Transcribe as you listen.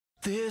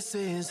This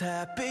is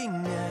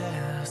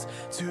happiness,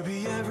 to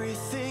be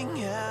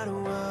everything at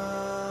once.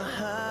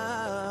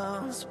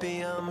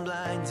 Be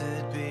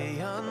unblinded, be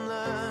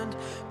unlearned,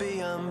 be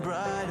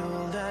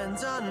unbridled and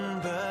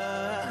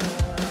unburned.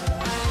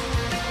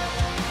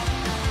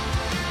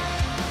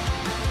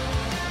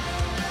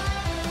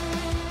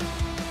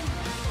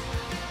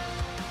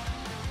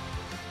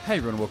 Hey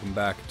everyone, welcome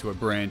back to a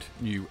brand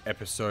new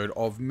episode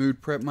of Mood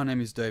Prep. My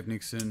name is Dave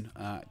Nixon.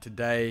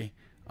 Today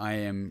I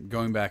am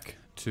going back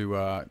to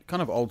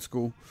kind of old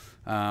school.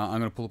 I'm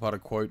going to pull apart a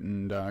quote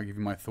and give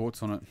you my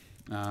thoughts on it.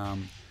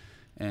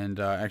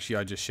 Actually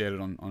I just shared it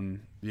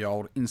on the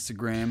old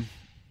Instagram,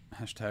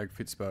 hashtag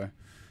Fitspo.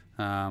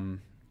 I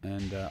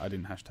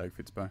didn't hashtag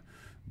Fitspo.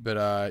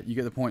 But you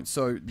get the point.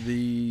 So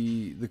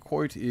the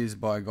quote is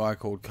by a guy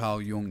called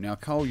Carl Jung. Now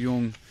Carl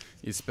Jung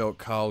is spelled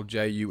Carl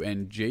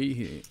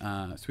Jung,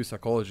 Swiss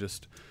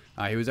psychologist.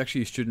 He was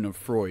actually a student of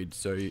Freud.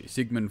 So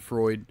Sigmund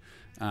Freud,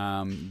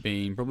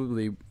 being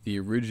probably the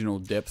original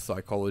depth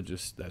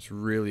psychologist that's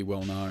really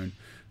well known,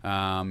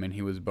 and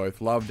he was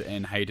both loved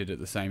and hated at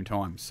the same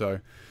time.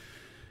 So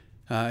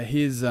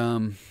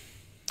Jung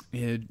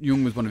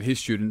was one of his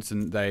students,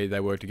 and they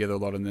worked together a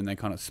lot, and then they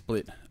kind of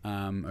split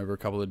over a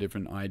couple of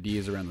different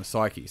ideas around the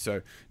psyche.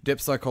 So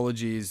depth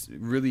psychology is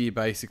really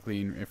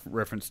basically in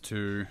reference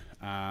to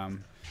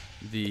in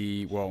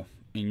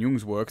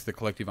Jung's works, the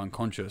collective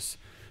unconscious,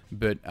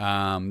 but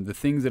the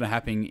things that are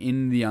happening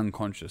in the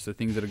unconscious, the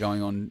things that are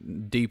going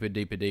on deeper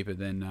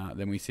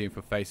than we see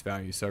for face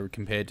value. So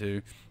compared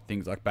to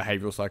things like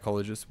behavioral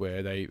psychologists,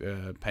 where they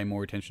pay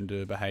more attention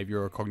to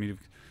behavior, or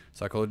cognitive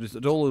psychologists,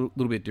 it's all a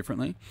little bit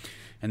differently.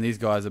 And these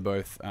guys are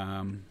both,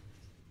 thought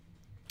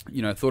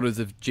of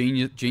as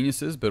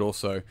geniuses, but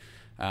also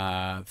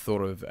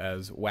thought of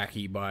as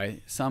wacky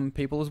by some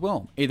people as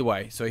well. Either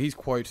way, so his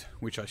quote,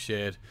 which I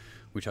shared,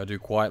 which I do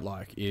quite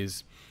like,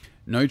 is,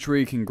 "No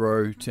tree can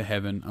grow to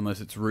heaven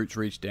unless its roots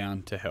reach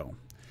down to hell."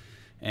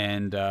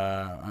 And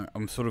I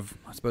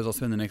suppose I'll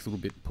spend the next little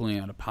bit pulling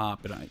it apart.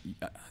 But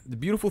the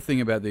beautiful thing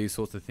about these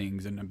sorts of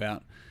things, and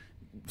about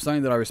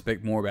something that I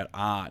respect more about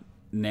art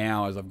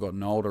now as I've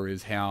gotten older,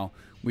 is how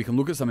we can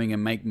look at something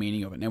and make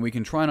meaning of it. Now we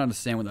can try and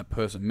understand what that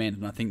person meant,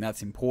 and I think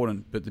that's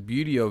important. But the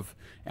beauty of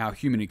our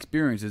human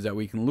experience is that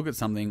we can look at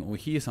something, or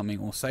hear something,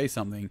 or say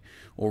something,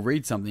 or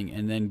read something,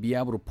 and then be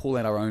able to pull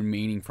out our own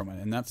meaning from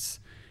it. And that's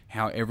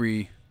how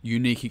every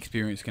unique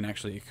experience can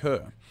actually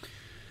occur.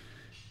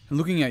 And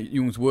looking at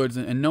Jung's words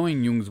and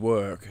knowing Jung's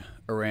work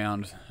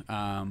around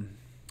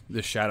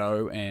the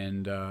shadow,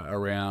 and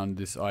around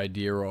this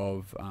idea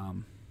of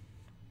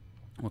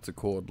what's it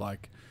called,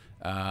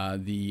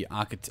 the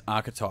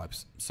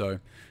archetypes. So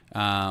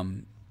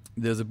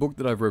there's a book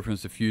that I've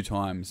referenced a few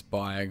times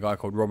by a guy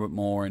called Robert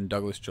Moore and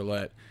Douglas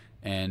Gillette,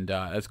 and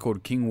it's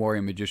called King,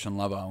 Warrior, Magician,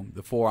 Lover: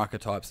 The Four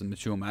Archetypes of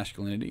Mature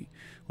Masculinity,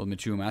 or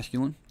Mature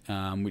Masculine,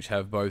 which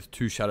have both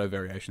two shadow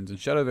variations. And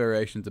shadow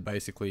variations are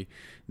basically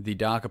the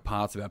darker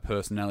parts of our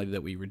personality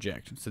that we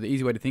reject. So the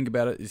easy way to think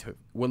about it is,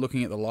 we're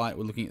looking at the light,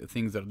 we're looking at the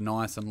things that are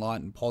nice and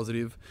light and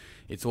positive.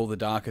 It's all the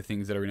darker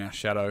things that are in our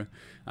shadow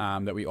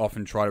that we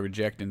often try to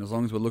reject. And as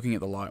long as we're looking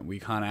at the light, we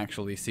can't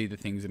actually see the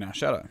things in our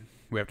shadow.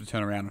 We have to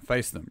turn around and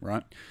face them,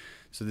 right?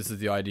 So this is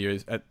the idea,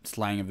 is at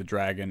Slaying of the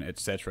Dragon,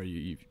 etc.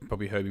 You've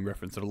probably heard me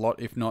reference it a lot.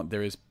 If not,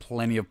 there is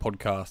plenty of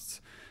podcasts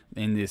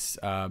in this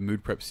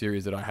Mood Prep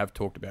series that I have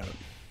talked about it.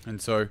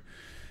 And so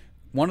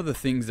one of the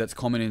things that's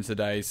common in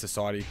today's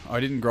society, I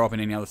didn't grow up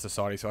in any other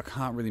society, so I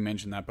can't really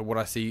mention that, but what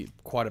I see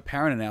quite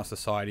apparent in our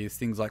society is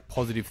things like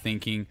positive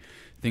thinking,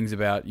 things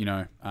about,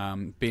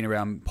 being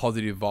around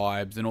positive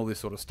vibes and all this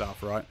sort of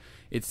stuff, right?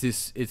 It's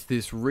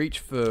this reach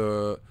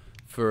for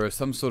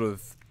some sort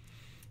of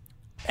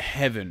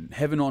heaven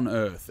on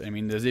earth. I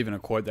mean, there's even a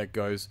quote that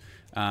goes,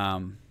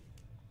 what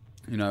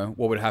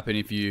would happen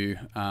if you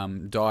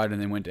died and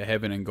then went to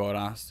heaven, and God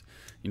asked,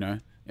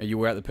 you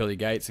were at the pearly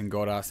gates and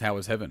God asked, how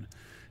was heaven?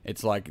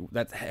 It's like,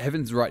 that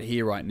heaven's right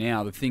here, right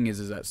now. The thing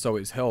is that so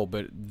is hell,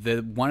 but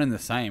they're one and the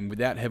same.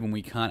 Without heaven,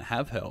 we can't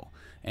have hell,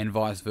 and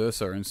vice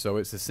versa. And so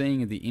it's the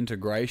seeing of the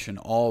integration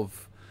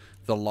of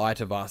the light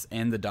of us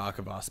and the dark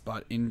of us.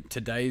 But in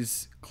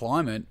today's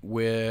climate,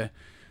 we're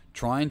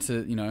trying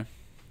to,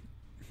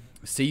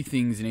 see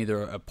things in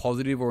either a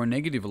positive or a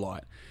negative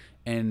light.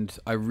 And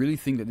I really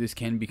think that this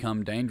can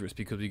become dangerous,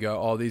 because we go,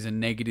 oh, these are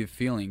negative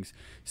feelings: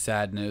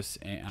 sadness,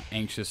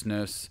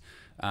 anxiousness,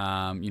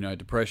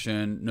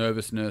 depression,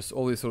 nervousness,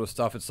 all this sort of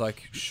stuff. It's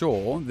like,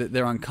 sure, that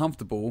they're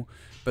uncomfortable,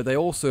 but they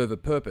all serve a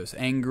purpose.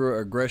 Anger,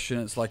 aggression,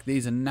 it's like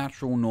these are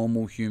natural,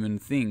 normal human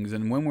things.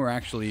 And when we're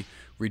actually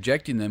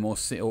rejecting them, or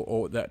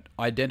that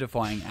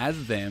identifying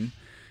as them,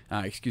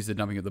 excuse the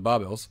dumping of the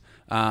barbells,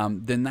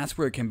 then that's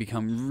where it can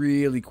become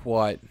really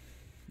quite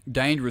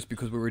dangerous,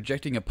 because we're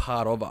rejecting a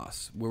part of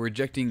us. We're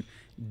rejecting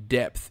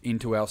depth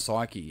into our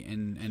psyche.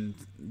 And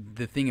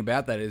the thing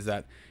about that is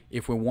that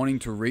if we're wanting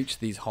to reach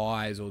these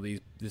highs, or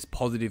this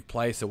positive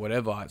place or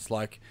whatever, it's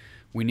like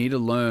we need to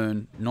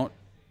learn not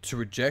to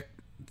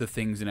reject the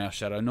things in our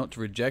shadow, not to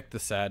reject the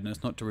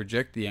sadness, not to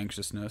reject the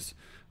anxiousness,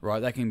 right?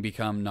 That can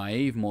become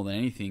naive more than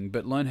anything,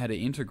 but learn how to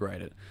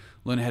integrate it.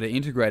 Learn how to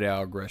integrate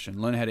our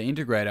aggression, learn how to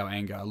integrate our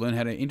anger, learn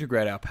how to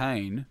integrate our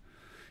pain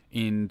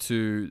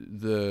into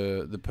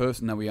the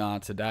person that we are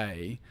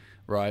today,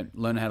 right?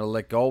 Learn how to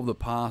let go of the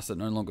past that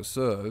no longer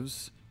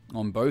serves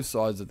on both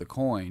sides of the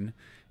coin,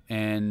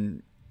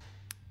 and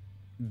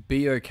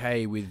be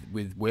okay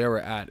with where we're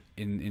at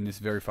in this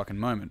very fucking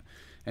moment.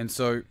 And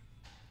so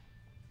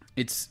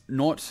it's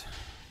not,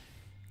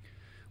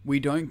 we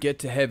don't get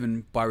to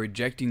heaven by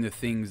rejecting the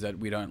things that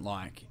we don't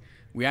like.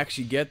 We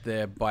actually get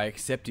there by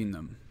accepting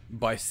them,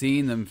 by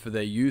seeing them for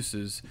their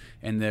uses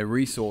and their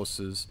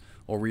resources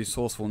or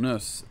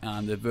resourcefulness,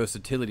 their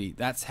versatility.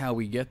 That's how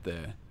we get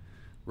there,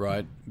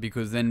 right?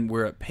 Because then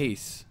we're at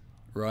peace,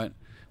 right?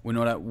 We're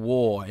not at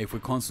war. If we're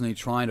constantly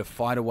trying to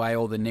fight away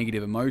all the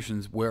negative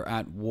emotions, we're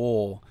at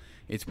war.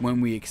 It's when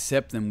we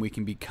accept them, we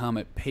can become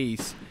at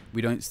peace.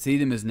 We don't see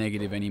them as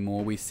negative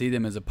anymore. We see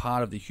them as a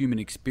part of the human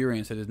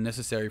experience that is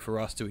necessary for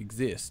us to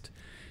exist.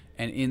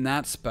 And in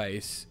that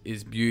space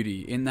is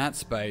beauty. In that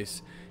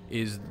space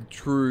is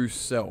true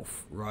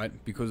self, right?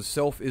 Because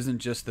self isn't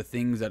just the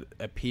things that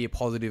appear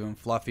positive and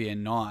fluffy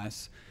and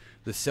nice.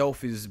 The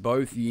self is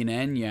both yin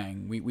and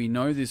yang. We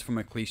know this from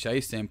a cliche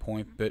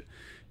standpoint, but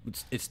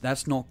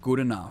that's not good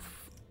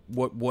enough.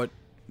 What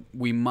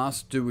we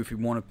must do if we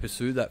want to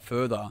pursue that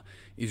further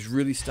is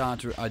really start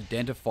to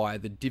identify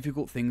the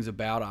difficult things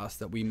about us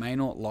that we may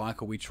not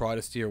like or we try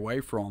to steer away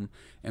from,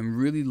 and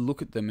really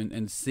look at them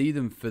and see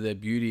them for their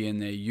beauty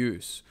and their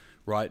use,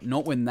 right?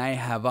 Not when they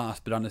have us,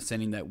 but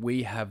understanding that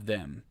we have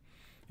them.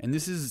 And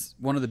this is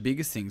one of the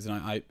biggest things. And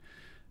I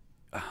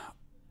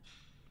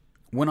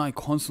when I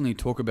constantly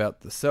talk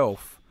about the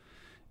self,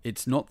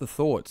 it's not the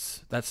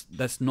thoughts.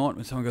 That's not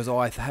when someone goes, oh,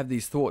 I have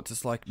these thoughts.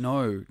 It's like,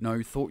 no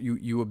thought.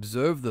 You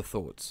observe the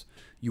thoughts.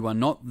 You are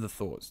not the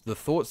thoughts. The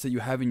thoughts that you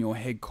have in your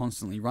head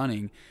constantly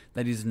running,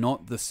 that is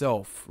not the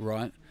self,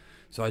 right?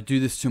 So I do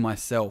this to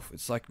myself.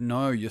 It's like,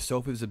 no,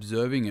 yourself is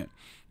observing it.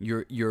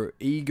 Your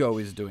ego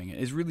is doing it.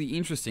 It's really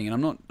interesting.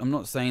 And I'm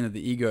not saying that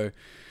the ego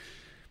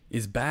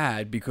is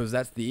bad, because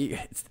that's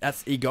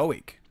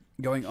egoic.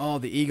 Going, oh,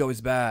 the ego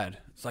is bad.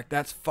 It's like,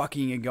 that's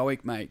fucking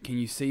egoic, mate. Can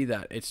you see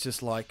that? It's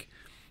just like,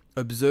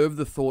 observe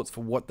the thoughts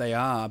for what they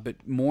are,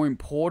 but more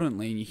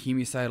importantly, and you hear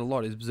me say it a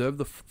lot, is observe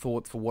the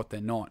thoughts for what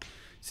they're not.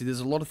 See,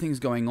 there's a lot of things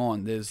going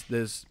on. There's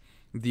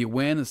the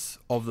awareness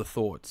of the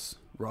thoughts,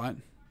 right?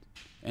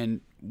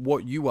 And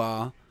what you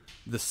are,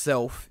 the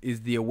self,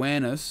 is the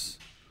awareness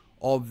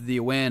of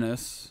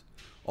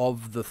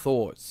the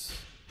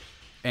thoughts.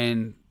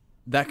 And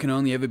that can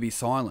only ever be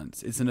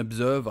silence. It's an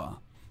observer.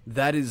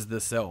 That is the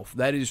self.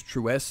 That is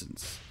true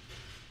essence.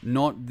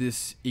 Not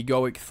this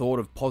egoic thought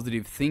of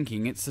positive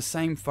thinking. It's the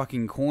same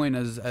fucking coin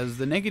as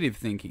the negative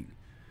thinking,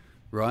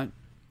 right?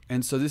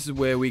 And so this is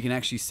where we can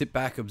actually sit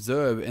back,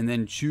 observe, and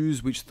then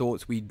choose which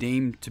thoughts we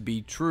deem to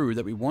be true,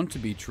 that we want to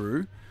be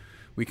true.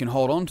 We can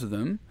hold on to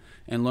them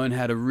and learn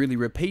how to really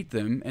repeat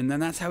them, and then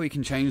that's how we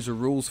can change the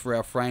rules for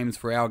our frames,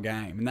 for our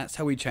game, and that's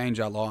how we change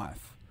our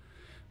life.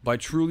 By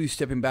truly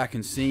stepping back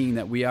and seeing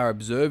that we are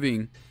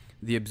observing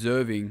the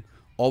observing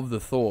of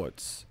the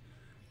thoughts.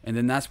 And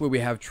then that's where we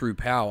have true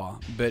power.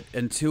 But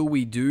until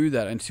we do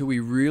that, until we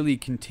really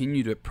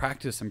continue to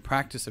practice and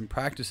practice and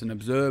practice and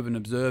observe and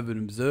observe and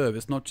observe,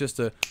 it's not just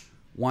a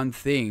one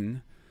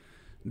thing,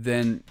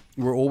 then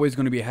we're always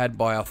going to be had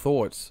by our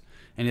thoughts.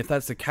 And if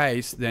that's the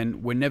case,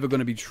 then we're never going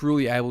to be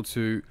truly able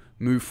to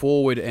move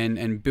forward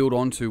and build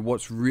onto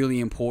what's really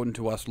important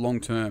to us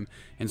long term.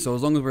 And so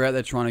as long as we're out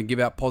there trying to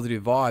give out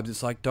positive vibes,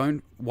 it's like,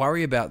 don't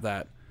worry about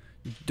that.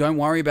 Don't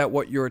worry about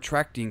what you're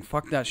attracting.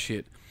 Fuck that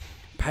shit.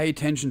 Pay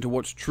attention to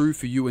what's true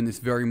for you in this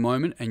very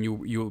moment, and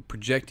you'll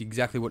project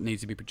exactly what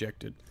needs to be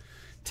projected.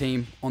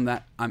 Team, on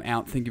that, I'm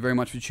out. Thank you very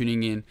much for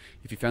tuning in.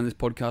 If you found this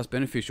podcast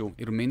beneficial,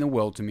 it'll mean the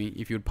world to me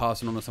if you would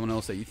pass it on to someone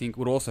else that you think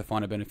would also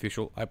find it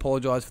beneficial. I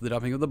apologize for the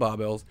dumping of the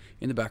barbells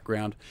in the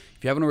background.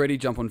 If you haven't already,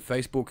 jump on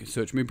Facebook,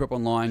 search Mood Prep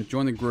Online,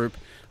 join the group.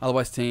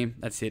 Otherwise, team,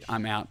 that's it.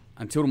 I'm out.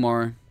 Until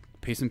tomorrow,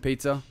 peace and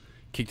pizza.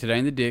 Kick today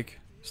in the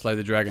dick. Slay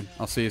the dragon.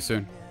 I'll see you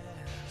soon.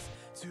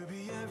 To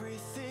be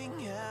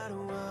everything at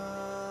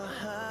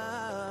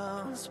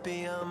once,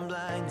 be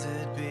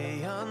unblinded,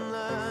 be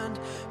unlearned,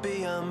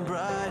 be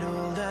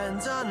unbridled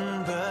and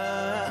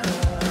unburned.